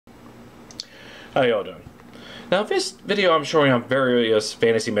How y'all doing? Now, this video I'm showing off various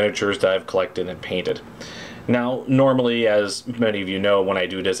fantasy miniatures that I've collected and painted. Now, normally, as many of you know, when I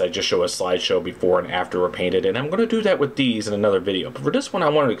do this, I just show a slideshow before and after we're painted, and I'm going to do that with these in another video. But for this one, I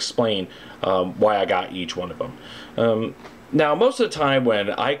want to explain why I got each one of them. Now, most of the time when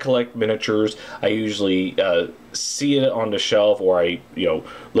I collect miniatures, I usually see it on the shelf, or I,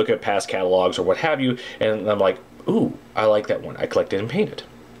 look at past catalogs or what have you, and I'm like, ooh, I like that one. I collect it and paint it.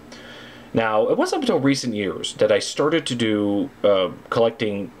 Now, it wasn't until recent years that I started to do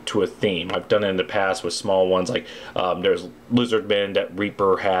collecting to a theme. I've done it in the past with small ones, like there's Lizardmen that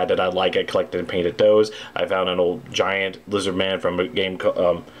Reaper had that I like. I collected and painted those. I found an old giant Lizardman from a game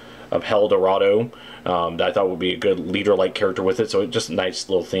of Hell Dorado that I thought would be a good leader-like character with it. So just a nice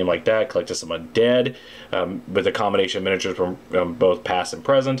little theme like that. Collected some undead with a combination of miniatures from both past and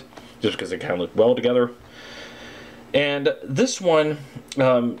present, just because they kind of look well together. And this one,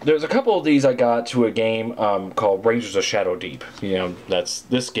 there's a couple of these I got to a game called Rangers of Shadow Deep. That's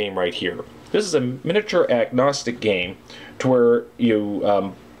this game right here. This is a miniature agnostic game to where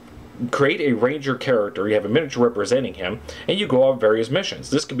you create a ranger character, you have a miniature representing him, and you go on various missions.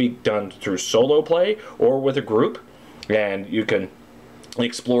 This can be done through solo play or with a group, and you can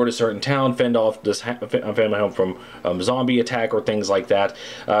explore a certain town, fend off this family home from zombie attack or things like that.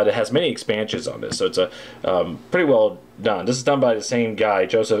 It has many expansions on this, so it's a pretty well done. This is done by the same guy,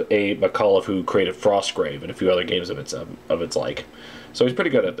 Joseph A. McAuliffe, who created Frostgrave and a few other games of its like. So he's pretty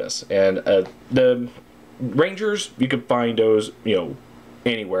good at this. And the Rangers, you can find those,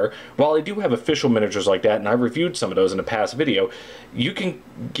 anywhere. While I do have official miniatures like that, and I've reviewed some of those in a past video, you can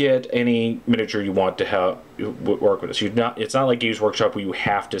get any miniature you want to have work with this. It's not like Games Workshop where you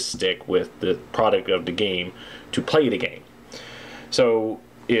have to stick with the product of the game to play the game. So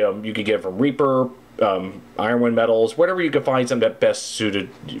you can get it from Reaper, Ironwind Metals, whatever you can find something that best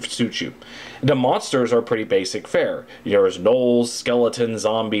suits you. The monsters are pretty basic fare. There's gnolls, skeletons,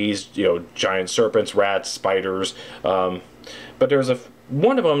 zombies, giant serpents, rats, spiders, but there's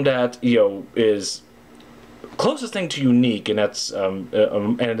one of them that is closest thing to unique, and that's and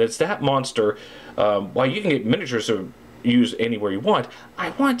it's that monster. While you can get miniatures to use anywhere you want,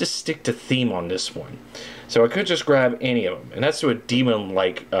 I wanted to stick to theme on this one, so I could just grab any of them, and that's to a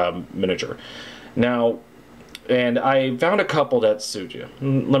demon-like miniature. Now, and I found a couple that suit you.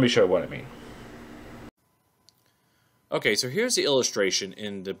 Let me show you what I mean. Okay, so here's the illustration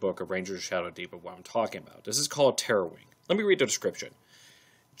in the book of Rangers of Shadow Deep of what I'm talking about. This is called Terrorwing. Let me read the description.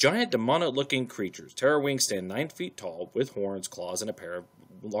 Giant demonic-looking creatures. Terrorwings stand 9 feet tall, with horns, claws, and a pair of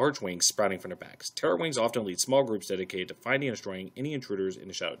large wings sprouting from their backs. Terrorwings often lead small groups dedicated to finding and destroying any intruders in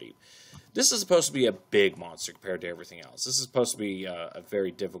the Shadow Deep. This is supposed to be a big monster compared to everything else. This is supposed to be a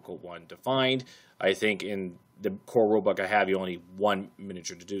very difficult one to find. I think in the core rulebook I have, you only need one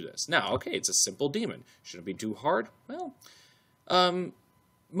miniature to do this. Now, okay, it's a simple demon. Should it be too hard? Well,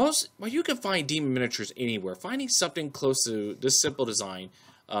 you can find demon miniatures anywhere. Finding something close to this simple design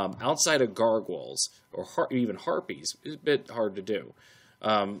outside of gargoyles or even harpies is a bit hard to do.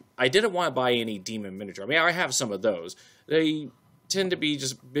 I didn't want to buy any demon miniature. I mean, I have some of those. They tend to be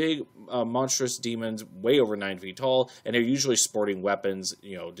just big, monstrous demons, way over 9 feet tall, and they're usually sporting weapons,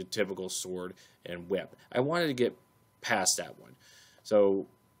 the typical sword and whip. I wanted to get past that one. So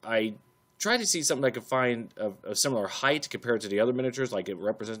I tried to see something I could find of a similar height compared to the other miniatures, like it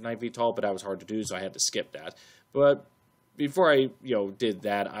represents 9 feet tall, but that was hard to do, so I had to skip that. But before I, did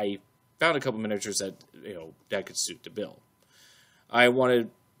that, I found a couple miniatures that, that could suit the bill. I wanted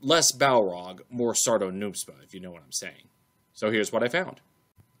less Balrog, more Sardo Noomspa, if you know what I'm saying. So here's what I found.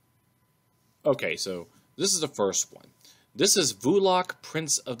 Okay, so this is the first one. This is Vulok,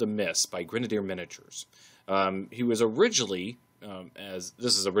 Prince of the Mist by Grenadier Miniatures. He was originally, as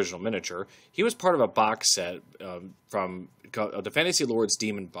this is original miniature, he was part of a box set from the Fantasy Lords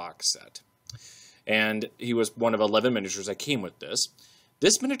Demon box set. And he was one of 11 miniatures that came with this.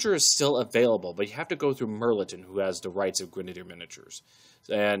 This miniature is still available, but you have to go through Merliton, who has the rights of Grenadier Miniatures.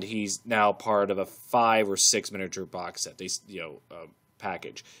 And he's now part of a 5 or 6 miniature box set,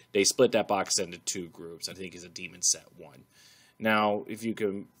 package. They split that box set into 2 groups. I think it's a Demon Set 1. Now, if you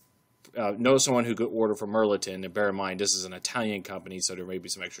can know someone who could order from Merliton, and bear in mind, this is an Italian company, so there may be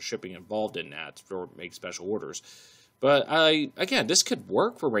some extra shipping involved in that to make special orders. But again, this could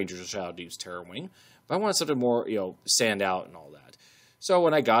work for Rangers of Shadow Deep's Terrorwing, but I wanted something more, stand out and all that. So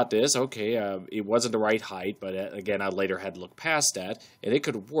when I got this, okay, it wasn't the right height, but again, I later had to look past that, and it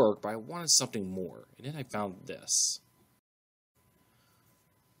could work, but I wanted something more. And then I found this.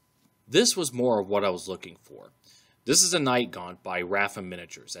 This was more of what I was looking for. This is a Night Gaunt by RAFM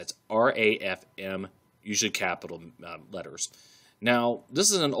Miniatures. That's RAFM, usually capital letters. Now,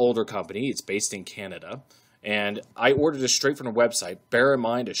 this is an older company. It's based in Canada, and I ordered this straight from the website. Bear in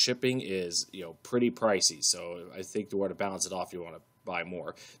mind, the shipping is pretty pricey, so I think you want to balance it off. You want to buy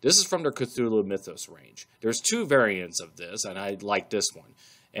more. This is from their Cthulhu Mythos range. There's 2 variants of this, and I like this one.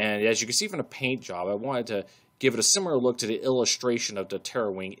 And as you can see from the paint job, I wanted to give it a similar look to the illustration of the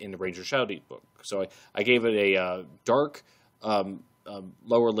Terror Wing in the Ranger Shadow Deep book. So I gave it a dark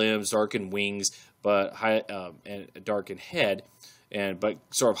lower limbs, darkened wings, but and a darkened head, but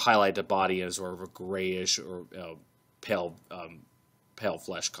sort of highlight the body as sort of a grayish or pale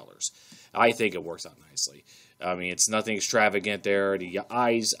flesh colors. I think it works out nicely. I mean, it's nothing extravagant there. The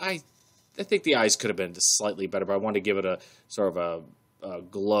eyes, I think the eyes could have been just slightly better, but I wanted to give it a sort of a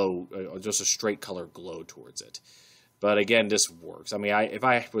glow, just a straight color glow towards it. But again, this works. I mean, if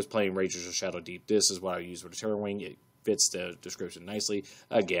I was playing Rangers of Shadow Deep, this is what I use with the Terror Wing. It fits the description nicely.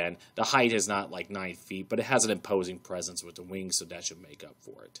 Again, the height is not like 9 feet, but it has an imposing presence with the wings, so that should make up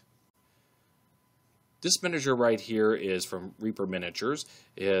for it. This miniature right here is from Reaper Miniatures.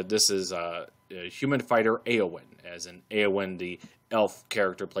 This is a human fighter Eowyn, as in Eowyn, the elf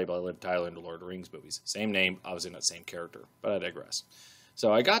character played by Liv Tyler in the Lord of the Rings movies. Same name, obviously not same character, but I digress.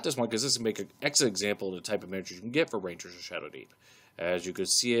 So I got this one because this will make an excellent example of the type of miniatures you can get for Rangers of Shadow Deep. As you can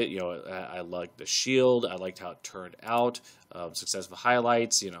see it, I like the shield. I liked how it turned out. Successful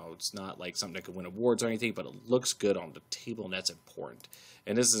highlights. It's not like something that could win awards or anything, but it looks good on the table, and that's important.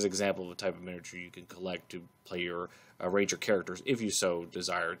 And this is an example of a type of miniature you can collect to play your Ranger characters, if you so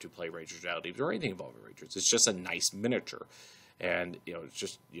desire to play Rangers of Shadow Deep or anything involving Rangers. It's just a nice miniature. And, it's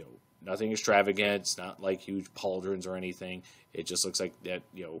just, nothing extravagant. It's not like huge pauldrons or anything. It just looks like that,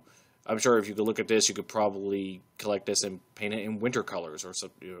 I'm sure if you could look at this, you could probably collect this and paint it in winter colors or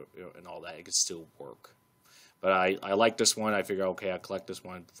something, and all that. It could still work. But I like this one. I figure, okay, I'll collect this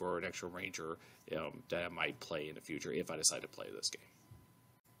one for an extra Ranger that I might play in the future if I decide to play this game.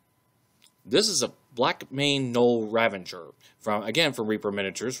 This is a Black Mane Knoll Ravager, from Reaper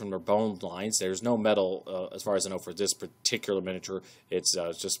Miniatures, from their bone lines. There's no metal, as far as I know, for this particular miniature. It's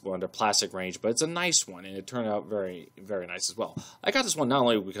just one of their plastic range, but it's a nice one, and it turned out very, very nice as well. I got this one not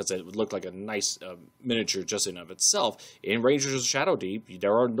only because it looked like a nice miniature just in of itself. In Rangers of Shadow Deep,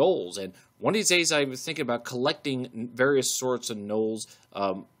 there are gnolls, and one of these days I was thinking about collecting various sorts of gnolls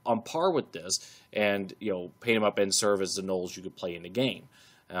on par with this, and paint them up and serve as the gnolls you could play in the game.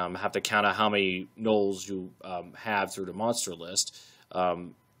 Have to count out how many gnolls you have through the monster list.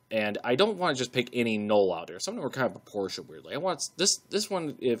 And I don't want to just pick any gnoll out there. Some of them are kind of proportioned weirdly. I want this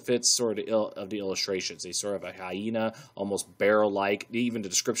one, it fits sort of the illustrations. They sort of a hyena, almost bear-like. Even the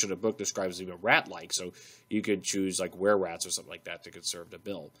description of the book describes even rat-like. So you could choose like were-rats or something like that could serve the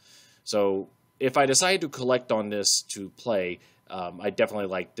bill. So if I decide to collect on this to play, I definitely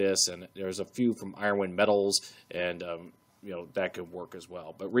like this. And there's a few from Ironwind Metals and that could work as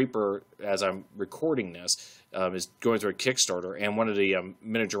well. But Reaper, as I'm recording this, is going through a Kickstarter, and one of the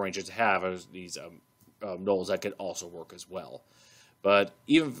miniature ranges to have is these gnolls that could also work as well. But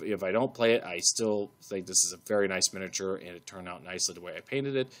even if I don't play it, I still think this is a very nice miniature, and it turned out nicely the way I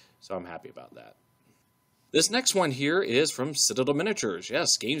painted it, so I'm happy about that. This next one here is from Citadel Miniatures.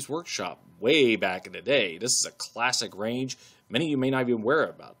 Yes, Games Workshop, way back in the day. This is a classic range. Many of you may not be aware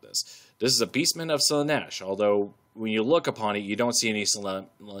about this. This is a Beastman of Slaanesh, although when you look upon it, you don't see any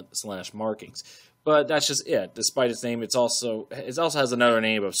Slaanesh markings. But that's just it. Despite its name, it also has another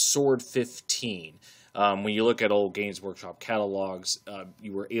name of Sword 15. When you look at old Games Workshop catalogs,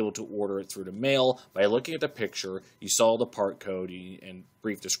 you were able to order it through the mail. By looking at the picture, you saw the part code, and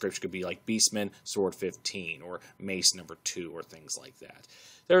brief description could be like Beastman Sword 15 or Mace number 2 or things like that.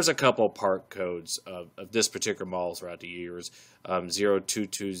 There's a couple part codes of this particular model throughout the years,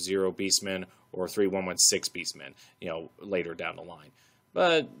 0220 Beastman or 3116 Beastman, later down the line.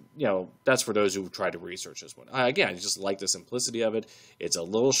 But, that's for those who try to research this one. Again, I just like the simplicity of it. It's a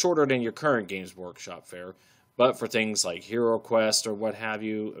little shorter than your current Games Workshop fare, but for things like Hero Quest or what have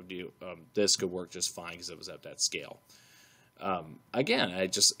you, this could work just fine because it was at that scale. Again,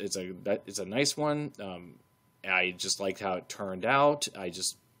 it's a nice one. I just liked how it turned out. I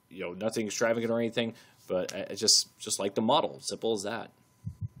just, nothing extravagant or anything, but I just like the model. Simple as that.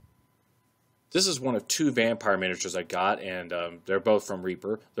 This is one of 2 vampire miniatures I got, and they're both from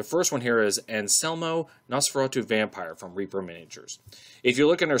Reaper. The first one here is Anselmo Nosferatu Vampire from Reaper Miniatures. If you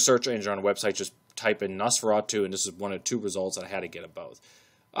look in their search engine on the website, just type in Nosferatu, and this is one of 2 results, and I had to get them both.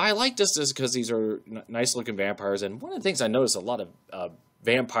 I like this just because these are nice-looking vampires, and one of the things I noticed, a lot of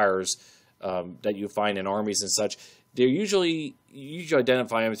vampires that you find in armies and such, you usually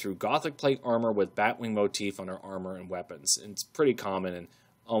identify them through Gothic plate armor with Batwing motif on their armor and weapons. And it's pretty common and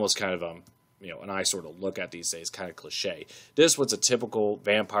almost kind of an eyesore to look at these days, kind of cliche. This was a typical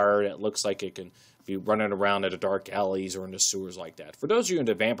vampire that looks like it can be running around at the dark alleys or in the sewers like that. For those of you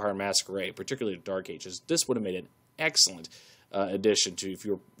into Vampire Masquerade, particularly the Dark Ages, this would have made an excellent addition to if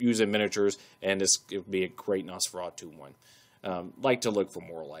you're using miniatures, and this would be a great Nosferatu one. Like to look for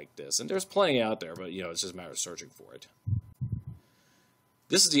more like this, and there's plenty out there, but it's just a matter of searching for it.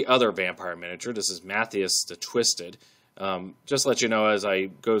 This is the other vampire miniature. This is Matthias the Twisted. Just to let you know, as I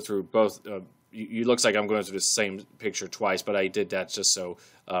go through both, it looks like I'm going through the same picture twice, but I did that just so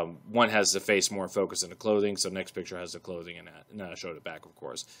one has the face more in focus than the clothing, so the next picture has the clothing in that, and then I showed it back, of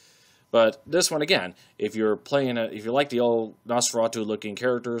course. But this one, again, if you're playing, if you like the old Nosferatu-looking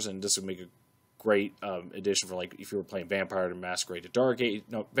characters, and this would make a great addition for, like, if you were playing Vampire the Masquerade,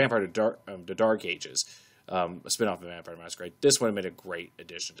 Vampire the Dark Ages, a spin-off of Vampire the Masquerade. This would have made a great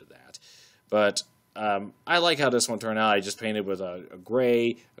addition to that. But I like how this one turned out. I just painted with a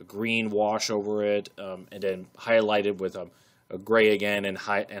gray, a green wash over it, and then highlighted with a gray again, and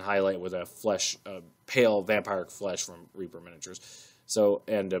highlight with a flesh, pale vampiric flesh from Reaper Miniatures. So,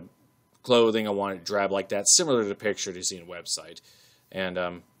 and the clothing, I wanted drab like that, similar to the picture you see on the website. And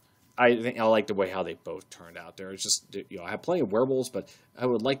I think I like the way how they both turned out there. It's just, I have plenty of werewolves, but I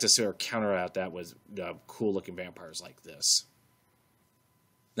would like to sort of counter out that with cool looking vampires like this.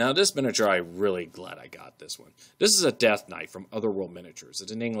 Now, this miniature, I'm really glad I got this one. This is a Death Knight from Otherworld Miniatures.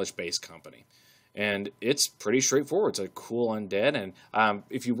 It's an English-based company. And it's pretty straightforward. It's a cool undead. And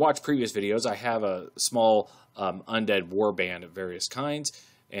if you watch previous videos, I have a small undead warband of various kinds.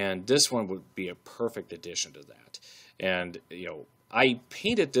 And this one would be a perfect addition to that. And, I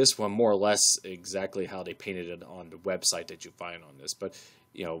painted this one more or less exactly how they painted it on the website that you find on this. But,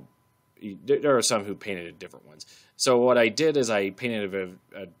 there are some who painted different ones. So what I did is I painted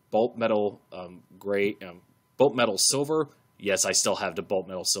a bolt metal gray, bolt metal silver. Yes, I still have the bolt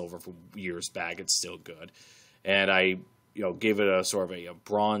metal silver from years back. It's still good. And I, gave it a sort of a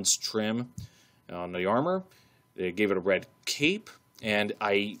bronze trim on the armor. I gave it a red cape, and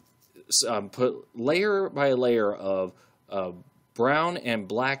I put layer by layer of brown and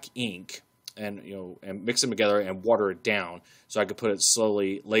black ink, and and mix them together and water it down, so I could put it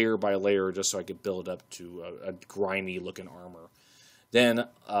slowly, layer by layer, just so I could build up to a grimy looking armor. Then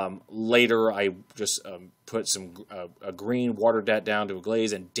later I just put some a green, watered that down to a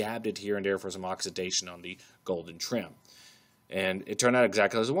glaze, and dabbed it here and there for some oxidation on the golden trim. And it turned out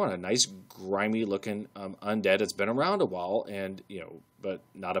exactly as I wanted. A nice, grimy looking undead that's been around a while, and but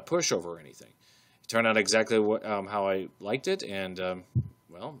not a pushover or anything. It turned out exactly how I liked it, and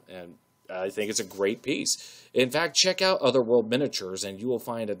and I think it's a great piece. In fact, check out Otherworld Miniatures, and you will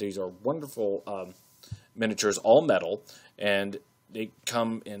find that these are wonderful miniatures, all metal, and they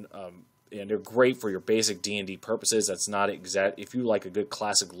come in, and they're great for your basic D&D purposes. That's not exact. If you like a good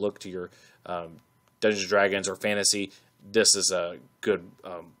classic look to your Dungeons & Dragons or fantasy, this is a good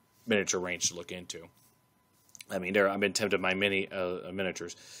miniature range to look into. I mean, I've been tempted by many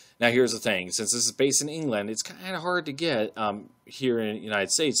miniatures. Now, here's the thing. Since this is based in England, it's kind of hard to get here in the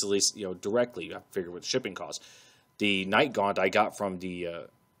United States, at least directly. You have to figure with the shipping costs. The Night Gaunt I got from the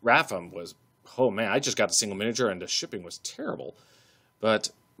RAFM was, oh man, I just got the single miniature, and the shipping was terrible. But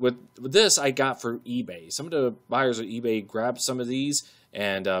with this, I got for eBay. Some of the buyers at eBay grabbed some of these,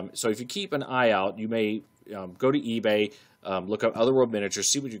 and so if you keep an eye out, you may go to eBay, look up Otherworld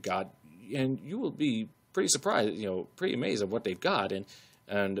Miniatures, see what you got, and you will be pretty surprised, pretty amazed at what they've got,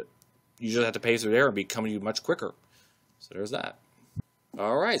 and you just have to pay through there and be coming to you much quicker. So there's that.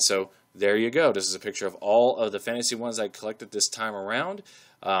 All right, so there you go. This is a picture of all of the fantasy ones I collected this time around.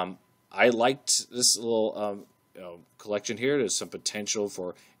 I liked this little collection here. There's some potential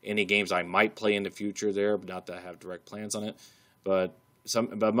for any games I might play in the future there, but not that I have direct plans on it. But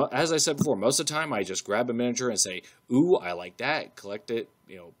as I said before, most of the time I just grab a miniature and say, ooh, I like that, collect it,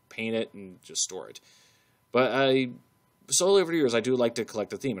 paint it, and just store it. But slowly over the years, I do like to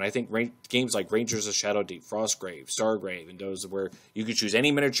collect the theme, and I think games like Rangers of Shadowdeep, Frostgrave, Stargrave, and those where you can choose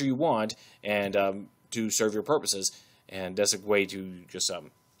any miniature you want and to serve your purposes, and that's a way to just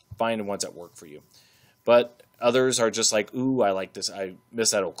find the ones that work for you. But others are just like, ooh, I like this. I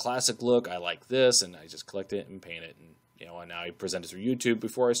miss that old classic look. I like this, and I just collect it and paint it, and and now I present it through YouTube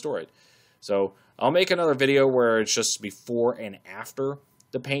before I store it. So I'll make another video where it's just before and after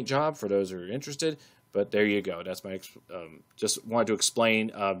the paint job for those who are interested. But there you go. That's my just wanted to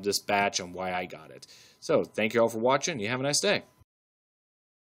explain this batch and why I got it. So thank you all for watching. You have a nice day.